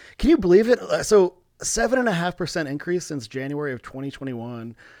math. Can you believe it? So 7.5% increase since January of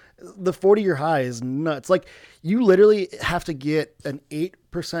 2021. The 40-year high is nuts. Like you literally have to get an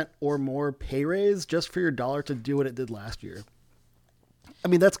 8% or more pay raise just for your dollar to do what it did last year. I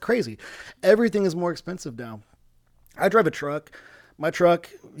mean, that's crazy. Everything is more expensive now. I drive a truck. My truck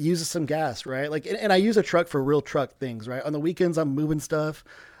uses some gas, right? Like, and I use a truck for real truck things, right? On the weekends, I'm moving stuff.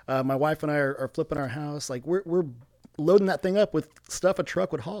 My wife and I are flipping our house. Like we're loading that thing up with stuff a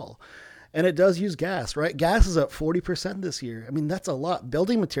truck would haul. And it does use gas, right? Gas is up 40% this year. I mean, that's a lot.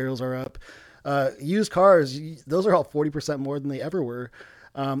 Building materials are up. Used cars, those are all 40% more than they ever were.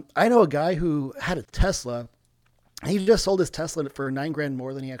 I know a guy who had a Tesla. He just sold his Tesla for $9,000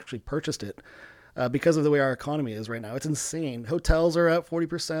 more than he actually purchased it, because of the way our economy is right now. It's insane. Hotels are up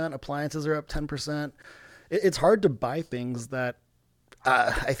 40%. Appliances are up 10%. It's hard to buy things that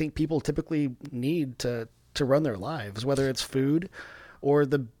I think people typically need to run their lives, whether it's food or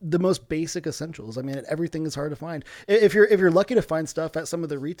the most basic essentials. I mean, everything is hard to find. If you're lucky to find stuff at some of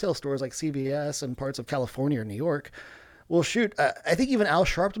the retail stores like CVS and parts of California or New York, well, shoot, I think even Al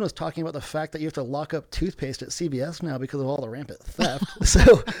Sharpton was talking about the fact that you have to lock up toothpaste at CVS now because of all the rampant theft.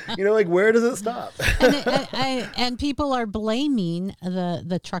 So, you know, like, where does it stop? And people are blaming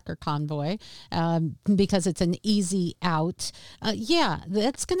the trucker convoy because it's an easy out. Yeah,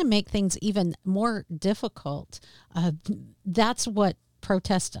 that's going to make things even more difficult. That's what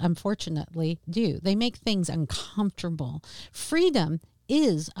protests, unfortunately, do. They make things uncomfortable. Freedom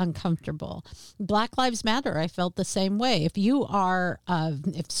is uncomfortable. Black Lives Matter, I felt the same way. If you are,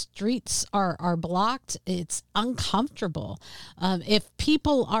 if streets are blocked, it's uncomfortable. If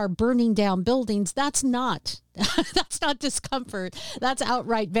people are burning down buildings, that's not discomfort. That's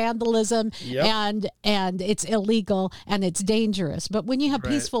outright vandalism. Yep. And it's illegal and it's dangerous. But when you have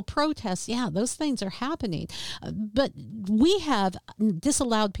peaceful protests, yeah, those things are happening. But we have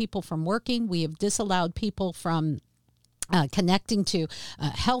disallowed people from working. We have disallowed people from connecting to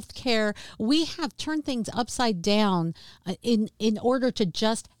health care. We have turned things upside down in order to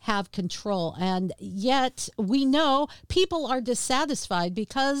just have control. And yet we know people are dissatisfied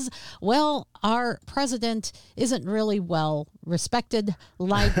because, well, our president isn't really well respected,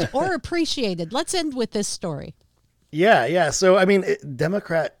 liked, or appreciated. Let's end with this story. Yeah. So, I mean,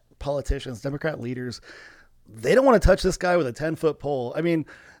 Democrat politicians, Democrat leaders, they don't want to touch this guy with a 10-foot pole. I mean,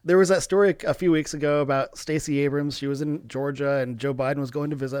 there was that story a few weeks ago about Stacey Abrams. She was in Georgia and Joe Biden was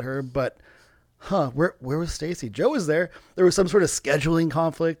going to visit her, but where was Stacey? Joe was there. There was some sort of scheduling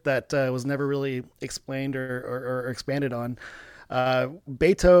conflict that was never really explained or expanded on.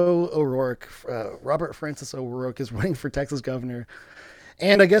 Beto O'Rourke, Robert Francis O'Rourke, is running for Texas governor.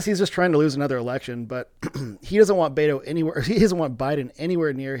 And I guess he's just trying to lose another election, but he doesn't want Beto anywhere. He doesn't want Biden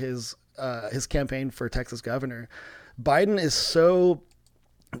anywhere near his campaign for Texas governor. Biden is so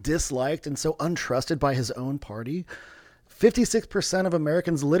disliked and so untrusted by his own party. 56% of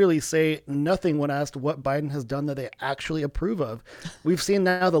Americans literally say nothing when asked what Biden has done that they actually approve of. We've seen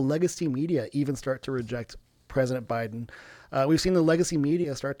now the legacy media even start to reject President Biden. We've seen the legacy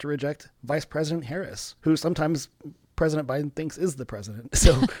media start to reject Vice President Harris, who sometimes President Biden thinks is the president.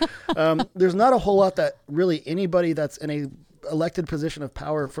 So there's not a whole lot that really anybody that's in a elected position of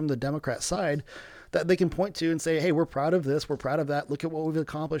power from the Democrat side that they can point to and say, hey, we're proud of this, we're proud of that, look at what we've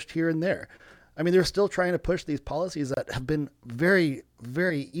accomplished here and there. I mean, they're still trying to push these policies that have been very,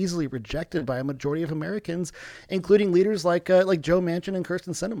 very easily rejected by a majority of Americans, including leaders like Joe Manchin and Kyrsten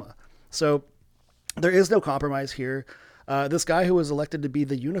Sinema. So there is no compromise here. This guy who was elected to be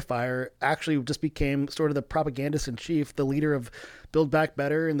the unifier actually just became sort of the propagandist in chief, the leader of Build Back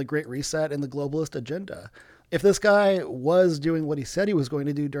Better and the Great Reset and the globalist agenda. If this guy was doing what he said he was going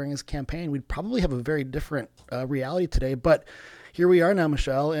to do during his campaign, we'd probably have a very different reality today. But here we are now,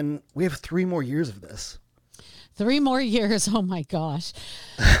 Michelle, and we have 3 more years of this. 3 more years. Oh my gosh.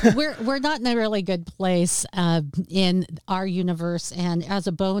 We're not in a really good place in our universe. And as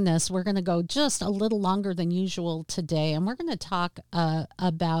a bonus, we're going to go just a little longer than usual today. And we're going to talk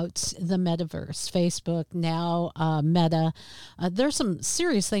about the metaverse, Facebook, now Meta. There's some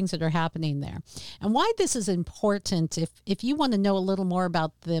serious things that are happening there. And why this is important, if you want to know a little more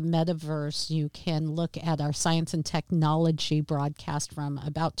about the metaverse, you can look at our science and technology broadcast from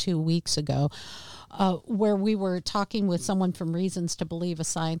about 2 weeks ago, where we were talking with someone from Reasons to Believe, a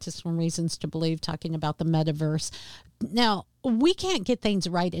scientist from Reasons to Believe, talking about the metaverse. Now, we can't get things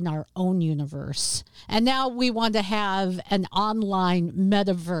right in our own universe. And now we want to have an online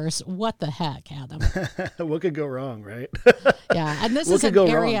metaverse. What the heck, Adam? What could go wrong, right? Yeah, and this is an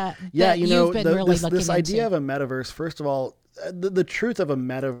area that you've been really looking into. This idea of a metaverse, first of all, the truth of a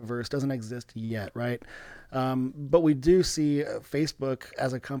metaverse doesn't exist yet, right? But we do see Facebook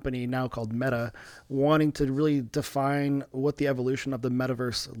as a company now called Meta wanting to really define what the evolution of the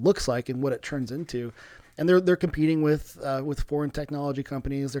metaverse looks like and what it turns into. And they're competing with foreign technology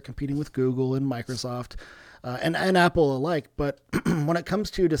companies. They're competing with Google and Microsoft and Apple alike. But when it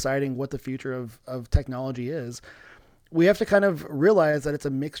comes to deciding what the future of technology is, we have to kind of realize that it's a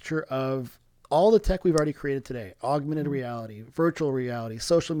mixture of all the tech we've already created today: augmented reality, virtual reality,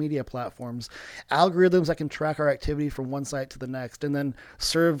 social media platforms, algorithms that can track our activity from one site to the next, and then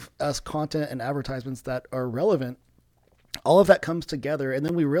serve us content and advertisements that are relevant. All of that comes together, and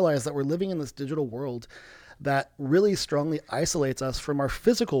then we realize that we're living in this digital world that really strongly isolates us from our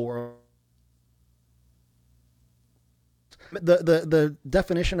physical world. The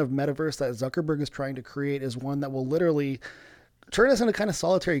definition of metaverse that Zuckerberg is trying to create is one that will literally turn us into kind of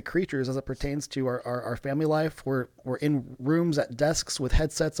solitary creatures as it pertains to our family life. We're in rooms at desks with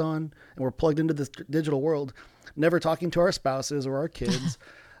headsets on, and we're plugged into this digital world, never talking to our spouses or our kids,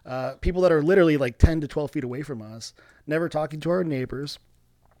 people that are literally like 10 to 12 feet away from us, never talking to our neighbors.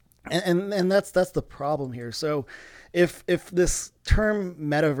 And that's the problem here. So if this term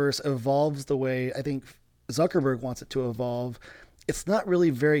metaverse evolves the way I think Zuckerberg wants it to evolve, it's not really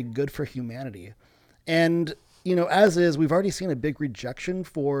very good for humanity. And as is, we've already seen a big rejection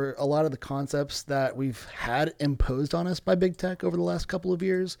for a lot of the concepts that we've had imposed on us by big tech over the last couple of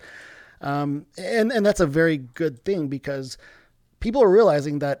years. And that's a very good thing, because people are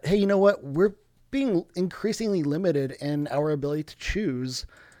realizing that, hey, you know what? We're being increasingly limited in our ability to choose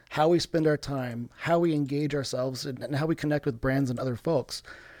how we spend our time, how we engage ourselves, and how we connect with brands and other folks.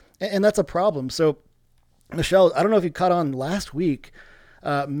 And that's a problem. So, Michelle, I don't know if you caught on last week,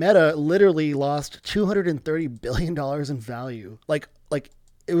 Meta literally lost $230 billion in value. Like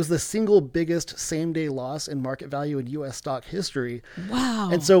it was the single biggest same-day loss in market value in U.S. stock history. Wow.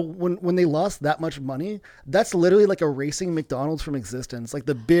 And so when they lost that much money, that's literally like erasing McDonald's from existence. Like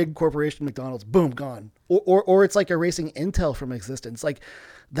the big corporation McDonald's, boom, gone. Or it's like erasing Intel from existence. Like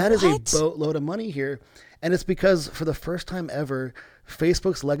that is a boatload of money here. And it's because for the first time ever,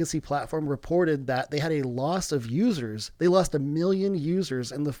 Facebook's legacy platform reported that they had a loss of users. They lost 1 million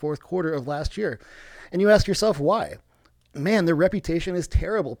users in the fourth quarter of last year. And you ask yourself, why? Man, their reputation is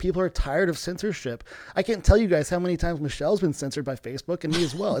terrible. People are tired of censorship. I can't tell you guys how many times Michelle's been censored by Facebook, and me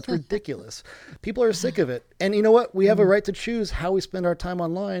as well. It's ridiculous. People are sick of it. And you know what? We have a right to choose how we spend our time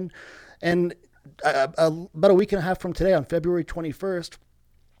online. And about a week and a half from today, on February 21st,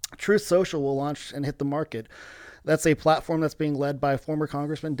 Truth Social will launch and hit the market. That's a platform that's being led by former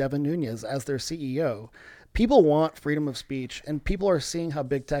Congressman Devin Nunes as their CEO. People want freedom of speech, and people are seeing how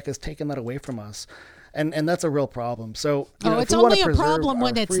big tech has taken that away from us. And that's a real problem. So, it's only a problem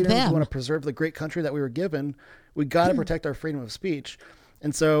when it's them. We want to preserve the great country that we were given. We got to protect our freedom of speech.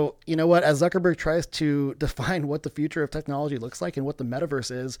 And so, you know what? As Zuckerberg tries to define what the future of technology looks like and what the metaverse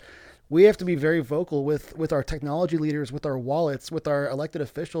is, we have to be very vocal with our technology leaders, with our wallets, with our elected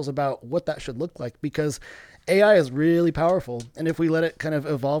officials about what that should look like, because AI is really powerful. And if we let it kind of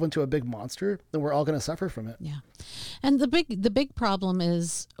evolve into a big monster, then we're all going to suffer from it. Yeah. And the big problem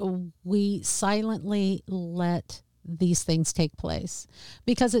is we silently let these things take place,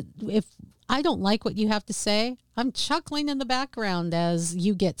 because if I don't like what you have to say, I'm chuckling in the background as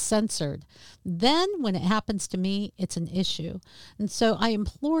you get censored. Then when it happens to me, it's an issue. And so I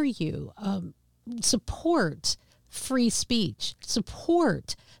implore you, support free speech,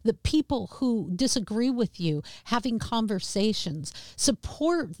 support the people who disagree with you having conversations,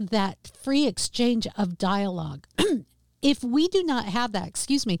 support that free exchange of dialogue. if we do not have that,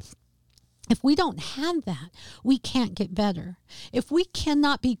 if we don't have that, we can't get better. If we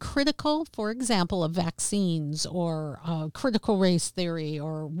cannot be critical, for example, of vaccines or critical race theory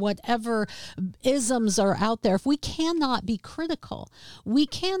or whatever isms are out there, if we cannot be critical, we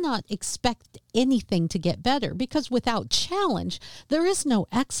cannot expect anything to get better, because without challenge, there is no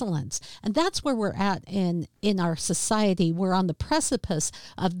excellence. And that's where we're at in our society. We're on the precipice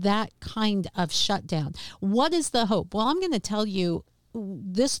of that kind of shutdown. What is the hope? Well, I'm going to tell you,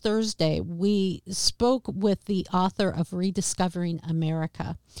 this Thursday, we spoke with the author of Rediscovering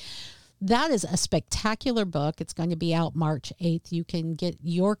America. That is a spectacular book. It's going to be out March 8th. You can get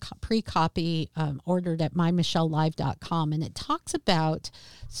your pre-copy ordered at mymichellelive.com. And it talks about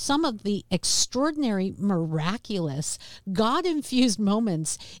some of the extraordinary, miraculous, God-infused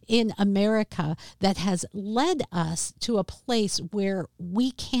moments in America that has led us to a place where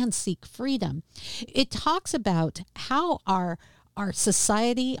we can seek freedom. It talks about how our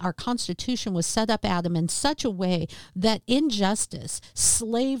society, our Constitution was set up, Adam, in such a way that injustice,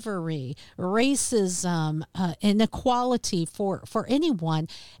 slavery, racism, inequality for anyone,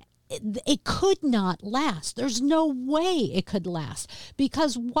 it could not last. There's no way it could last,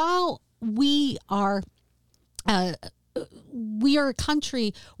 because while we are a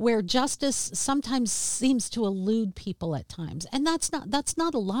country where justice sometimes seems to elude people at times, and that's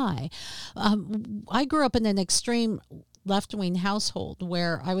not a lie. I grew up in an extreme left-wing household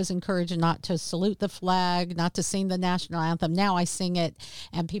where I was encouraged not to salute the flag, not to sing the national anthem. Now I sing it,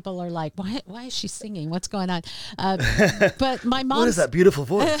 and people are like, why is she singing? What's going on? But my mom... What is that beautiful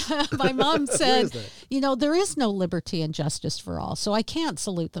voice? My mom said, there is no liberty and justice for all, so I can't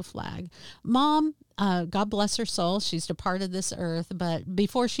salute the flag. Mom, God bless her soul, she's departed this earth, but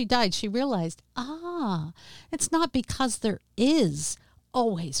before she died, she realized, it's not because there is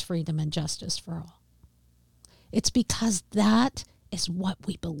always freedom and justice for all. It's because that is what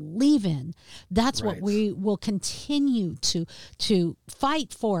we believe in. That's what we will continue to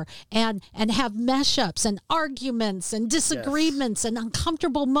fight for and have mesh-ups and arguments and disagreements and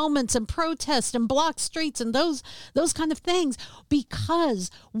uncomfortable moments and protests and block streets and those kind of things,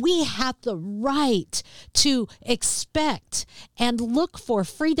 because we have the right to expect and look for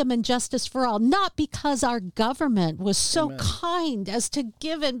freedom and justice for all, not because our government was so kind as to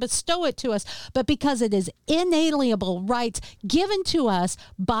give and bestow it to us, but because it is inalienable rights given to us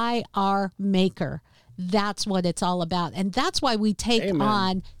by our Maker. That's what it's all about. And that's why we take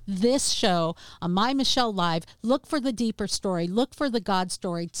on this show on My Michelle Live. Look for the deeper story. Look for the God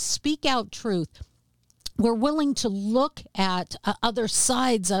story. Speak out truth. We're willing to look at other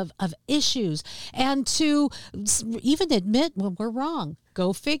sides of issues and to even admit when we're wrong.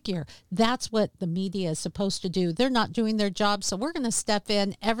 Go figure. That's what the media is supposed to do. They're not doing their job, so we're going to step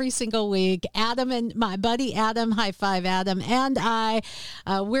in every single week. Adam and my buddy Adam, high five Adam, and I,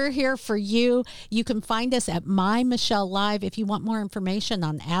 we're here for you. You can find us at My Michelle Live. If you want more information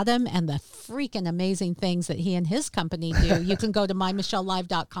on Adam and the freaking amazing things that he and his company do, you can go to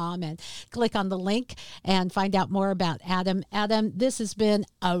mymichellelive.com and click on the link and find out more about Adam. Adam, this has been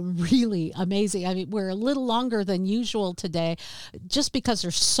a really amazing, I mean, we're a little longer than usual today, just because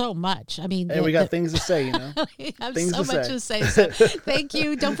there's so much. I mean, we got things to say, we have things so much to say. So thank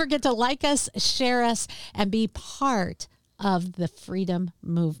you. Don't forget to like us, share us, and be part of the freedom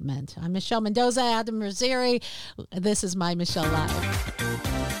movement. I'm Michelle Mendoza, Adam Rosieri. This is My Michelle Live.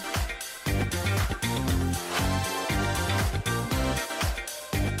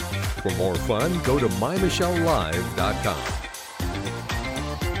 For more fun, go to mymichellelive.com.